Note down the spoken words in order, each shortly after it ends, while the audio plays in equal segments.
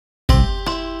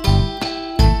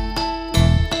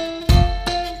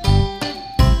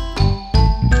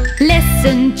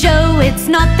Listen, Joe, it's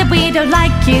not that we don't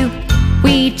like you,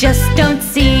 we just don't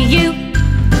see you.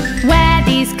 Wear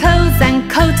these clothes and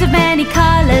coat of many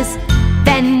colors,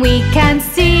 then we can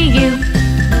see you.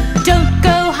 Don't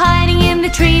go hiding in the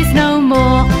trees no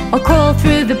more, or crawl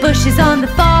through the bushes on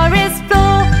the forest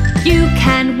floor. You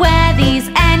can wear these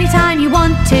anytime you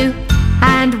want to,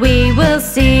 and we will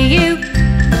see you.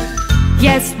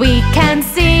 Yes, we can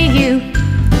see you.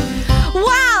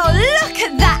 Wow, look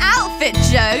at that outfit,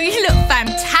 Joe. You look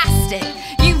fantastic.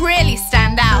 You really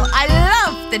stand out. I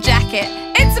love the jacket.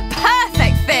 It's a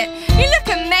perfect fit. You look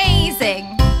amazing.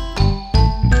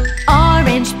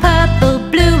 Orange, purple,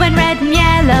 blue and red and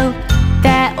yellow,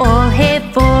 they're all here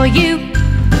for you.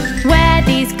 Wear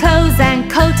these clothes and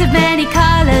coat of many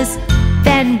colors,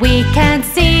 then we can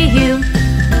see you.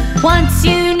 Once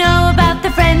you know about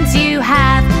the friends you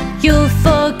have, you'll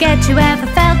forget you ever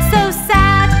felt so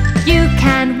sad. You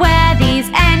can wear these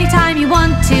anytime you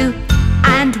want to,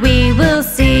 and we will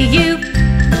see you.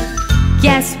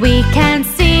 Yes, we can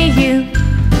see you.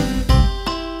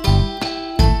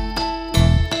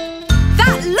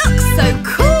 That looks so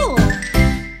cool!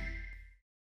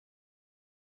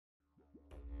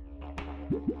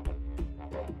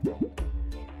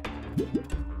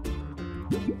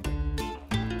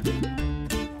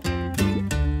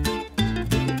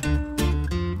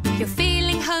 You're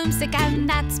feeling homesick, and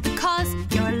that's because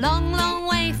you're a long, long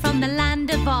way from the land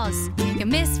of Oz. You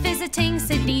miss visiting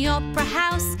Sydney Opera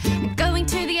House and going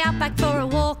to the outback for a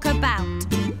walkabout.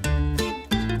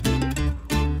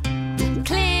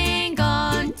 Cling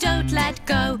on, don't let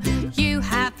go. You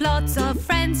have lots of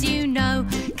friends you know.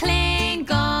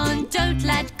 Cling on, don't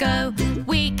let go.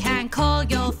 We can call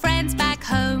your friends back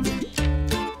home.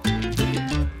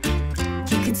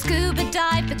 You can scuba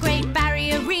dive the Great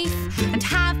Barrier Reef and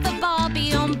have a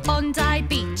barbie on Bondi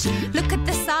Beach. Look at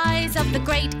the size of the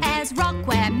Great Ayers Rock,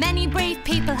 where many brave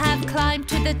people have climbed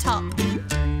to the top.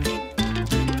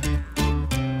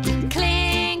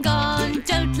 Cling on,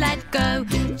 don't let go.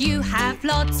 You have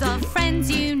lots of friends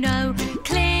you know.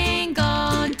 Cling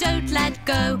on, don't let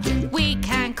go. We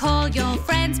can call your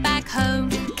friends back home.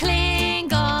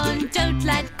 Cling on, don't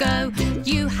let go.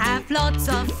 You have lots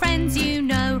of friends you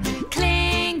know.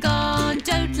 Cling on,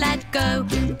 don't let go.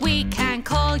 We can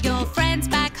call your friends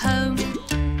back home.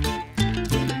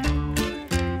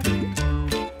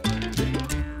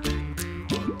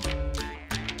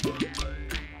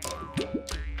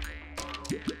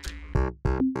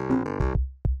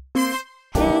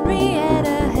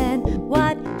 Henrietta Hen,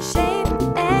 what shape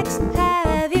X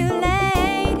have you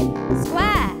laid?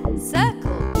 Square,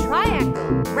 circle,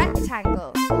 triangle,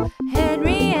 rectangle.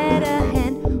 Henrietta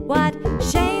Hen, what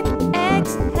shape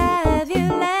X have you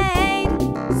laid?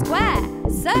 Square,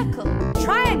 circle,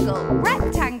 triangle,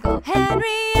 rectangle.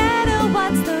 Henrietta,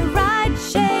 what's the right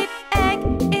shape egg?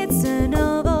 It's an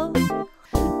oval,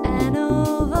 an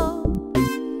oval.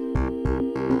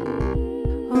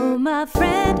 Oh, my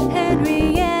friend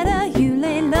Henrietta, you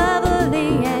lay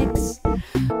lovely eggs.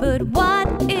 But what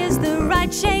is the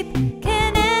right shape?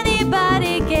 Can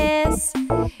anybody guess?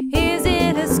 Is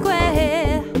it a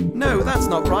square? No, that's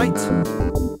not right.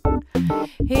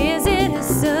 Is it a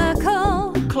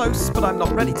circle? Close, but I'm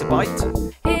not ready to bite.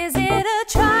 Is it a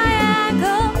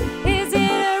triangle? Is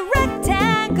it a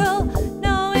rectangle?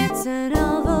 No, it's an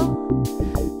oval,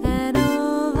 an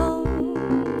oval.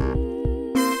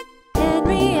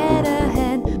 Henrietta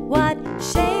Hen, what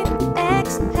shape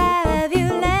X have you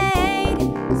laid?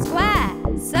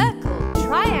 Square, circle,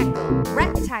 triangle,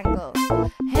 rectangle.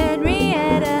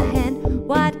 Henrietta Hen,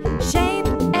 what shape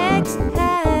X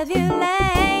have you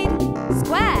laid?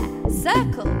 Square,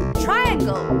 circle,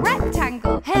 triangle,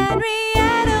 rectangle.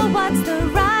 Henrietta, what's the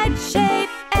right shape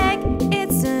egg?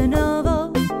 It's an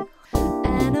oval,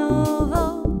 an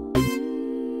oval.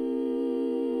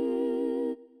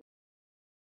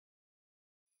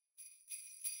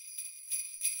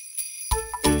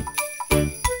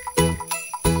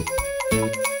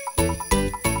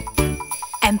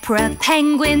 Emperor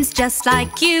penguins, just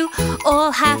like you,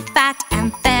 all have fat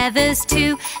and feathers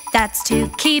too. That's to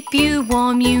keep you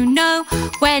warm, you know,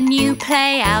 when you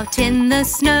play out in the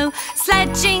snow.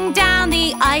 Sledging down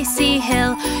the icy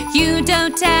hill, you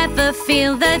don't ever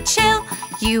feel the chill.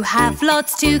 You have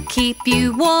lots to keep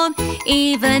you warm,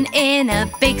 even in a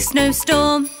big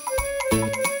snowstorm.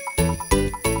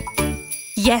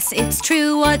 Yes, it's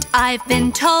true what I've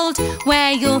been told.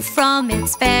 Where you're from,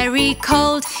 it's very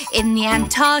cold. In the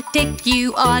Antarctic,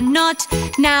 you are not.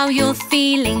 Now you're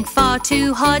feeling far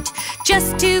too hot.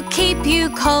 Just to keep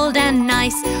you cold and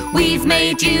nice, we've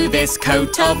made you this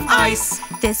coat of ice.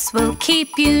 This will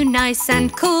keep you nice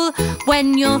and cool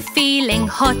when you're feeling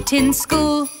hot in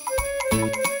school.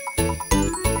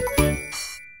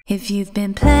 If you've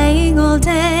been playing all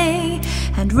day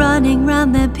and running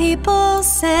round, then people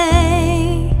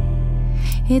say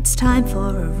it's time for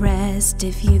a rest.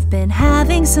 If you've been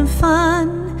having some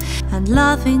fun and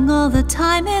laughing all the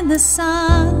time in the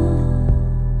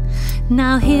sun,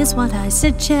 now here's what I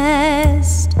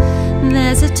suggest.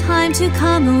 There's a time to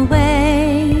come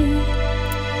away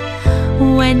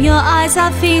when your eyes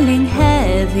are feeling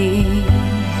heavy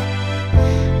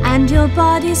and your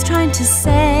body's trying to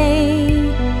say,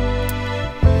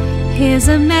 here's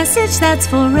a message that's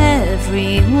for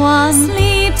everyone.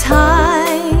 Sleep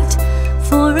tight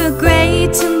for a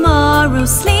great tomorrow.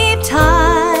 Sleep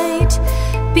tight,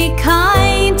 be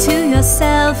kind to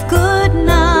yourself. Good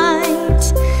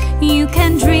night. You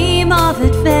can dream of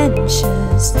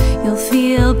adventures. You'll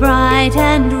feel bright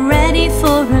and ready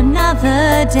for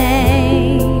another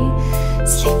day.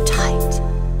 Sleep tight.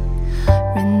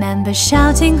 Remember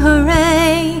shouting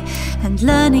hooray and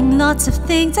learning lots of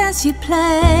things as you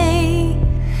play.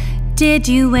 Did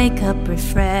you wake up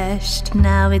refreshed?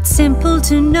 Now it's simple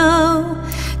to know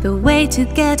the way to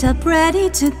get up ready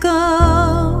to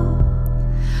go.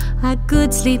 A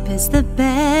good sleep is the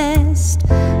best.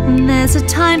 There's a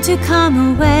time to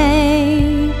come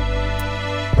away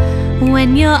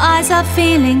when your eyes are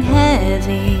feeling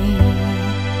heavy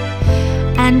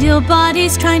and your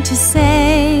body's trying to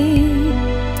say,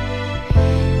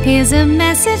 here's a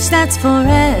message that's for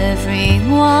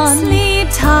everyone. Sleep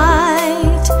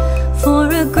tight for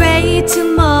a great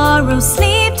tomorrow.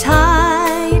 Sleep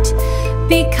tight,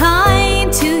 be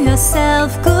kind to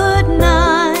yourself. Good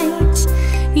night.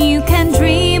 You can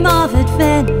dream of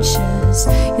adventures.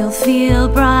 You'll feel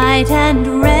bright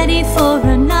and ready for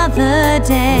another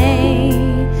day.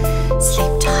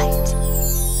 Sleep tight.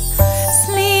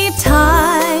 Sleep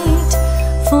tight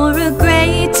for a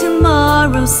great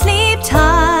tomorrow. Sleep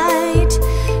tight,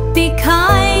 be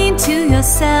kind to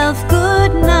yourself.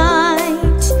 Good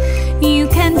night. You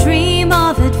can dream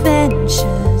of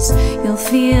adventures. You'll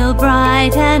feel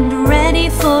bright and ready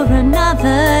for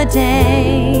another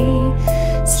day.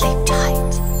 Sleep tight.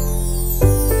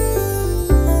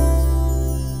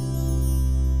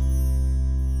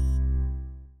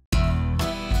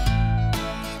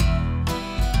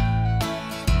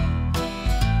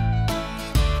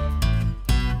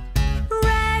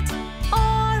 Red,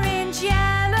 orange,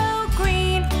 yellow,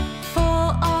 green, 4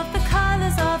 of the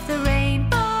colors of the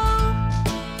rainbow.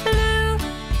 Blue,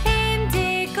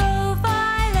 indigo,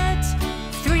 violet,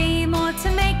 3 more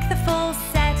to make the full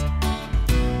set.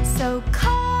 So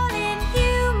Colin,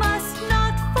 you must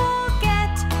not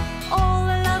forget all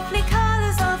the lovely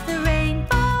colors of the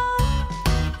rainbow.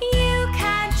 You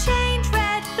can change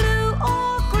red, blue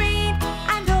or green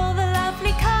and all the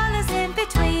lovely colors in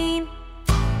between.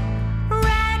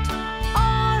 Red,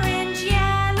 orange,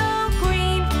 yellow,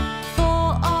 green,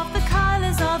 4 of the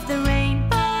colors of the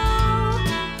rainbow.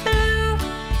 Blue,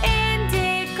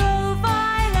 indigo,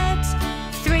 violet,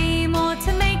 3 more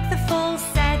to make the full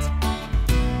set.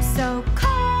 So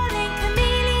calling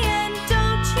chameleon,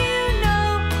 don't you know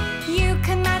you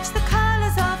can match the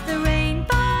colors of the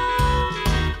rainbow?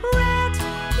 Red,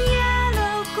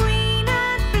 yellow, green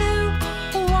and blue.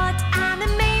 What an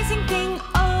amazing thing.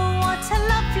 Oh, what a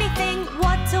lovely thing.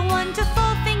 What a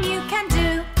wonderful thing you can do.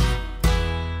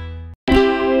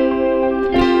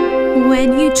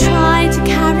 When you try to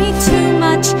carry too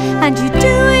much and you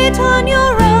do it on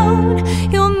your own,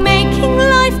 you're making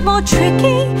life more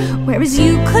tricky, whereas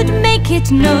you could make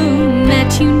it known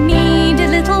that you need a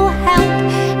little help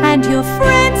and your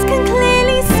friends can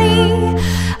clearly see.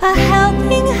 A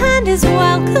helping hand is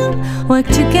welcome. Work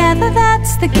together,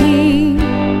 that's the key.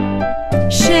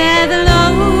 Share the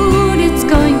load, it's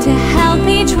going to help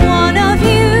each one of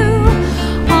you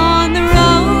on the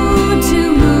road to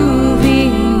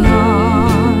moving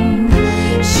on.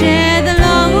 Share the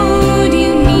load,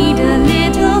 you need a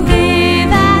little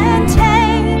give and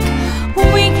take.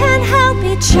 We can help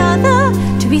each other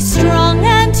to be strong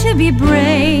and to be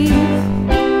brave.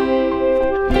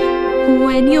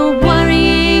 When you're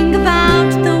worrying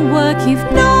about the work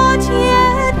you've not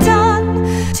yet done,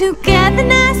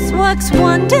 togetherness works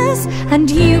wonders and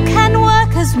you can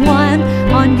work as one.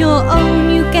 On your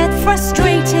own you get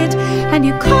frustrated and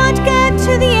you can't get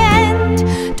to the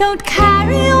end. Don't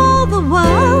carry all the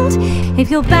world if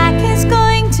your back is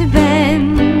going to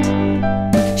bend.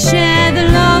 Share the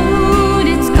load,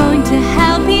 it's going to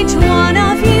help each one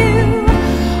of you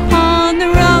on the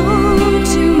road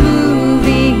to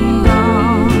moving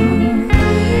on.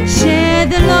 Share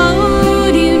the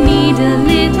load, you need a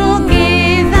little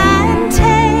give and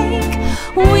take.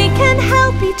 We can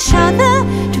help each other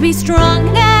to be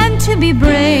strong and to be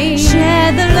brave.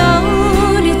 Share the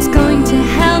load, it's going to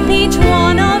help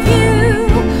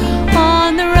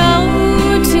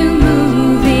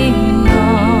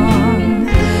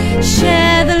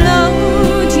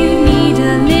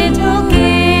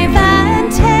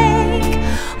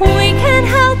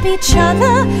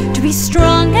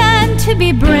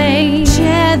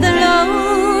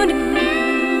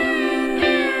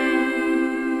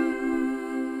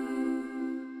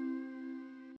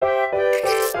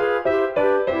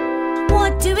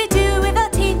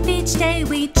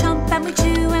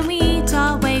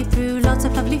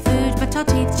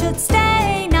should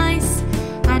stay nice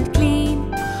and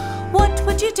clean. What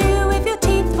would you do if your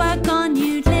teeth were gone?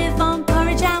 You'd live on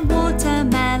porridge and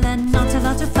watermelon. Not a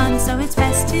lot of fun, so it's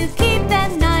best to keep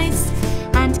them nice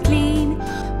and clean.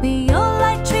 We all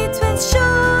like treats with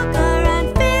sugar, and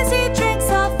fizzy drinks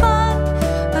are fun,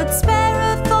 but spare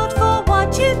a thought for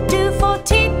what you'd do for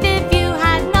teeth if you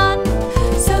had none.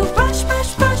 So brush,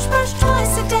 brush, brush, brush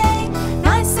twice a day.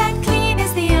 Nice and clean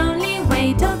is the only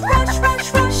way. Don't rush,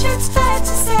 rush, rush, it's fair to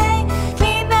say.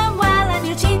 Clean them well and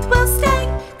your teeth will stay.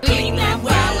 Clean them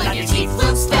well and your teeth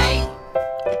will stay.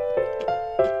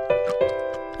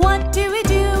 What do we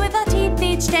do with our teeth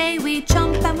each day? We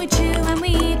chomp and we chew and we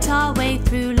eat our way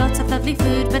through lots of lovely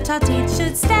food, but our teeth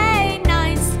should stay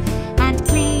nice and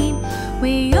clean.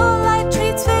 We all like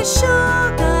treats with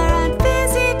sugar, and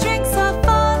fizzy drinks are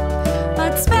fun,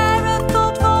 but spare a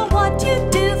thought for what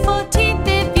you'd do for teeth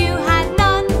if you had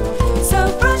none. So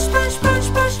brush, brush, brush,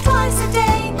 brush twice a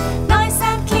day. Nice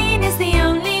and clean is the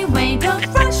only way. Don't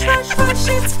rush, rush, rush,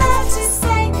 it's fair to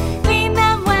say. Clean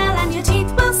them well and your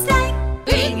teeth will stay.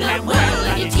 Clean them well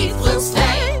and your teeth will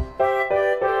stay.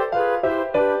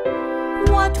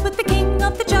 What would the king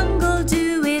of the jungle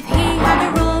do if he had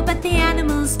a roar, but the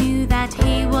animals knew that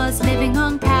he was living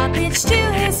on cabbage to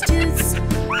his tooths?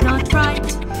 Not right.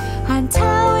 And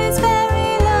Tao is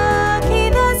very lucky,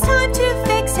 there's time to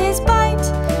fix his bite.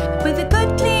 With a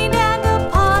good clean and a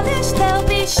polish, they'll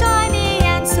be shiny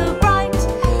and so bright.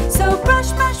 So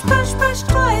brush, brush, brush, brush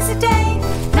twice a day.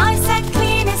 Nice and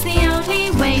clean is the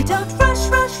only way. Don't rush,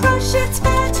 rush, rush, it's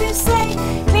fair to say.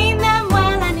 Clean them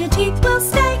well and your teeth will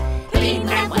stay. Clean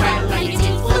them well and your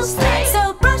teeth will stay.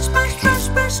 So brush, brush, brush,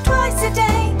 brush twice a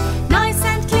day. Nice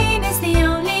and clean is the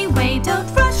only way. Don't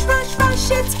rush, rush,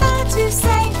 rush, it's fair to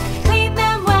say. Clean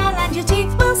them well and your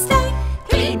teeth will stay.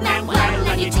 Clean them well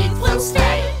and your teeth will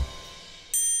stay.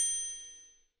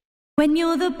 When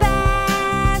you're the best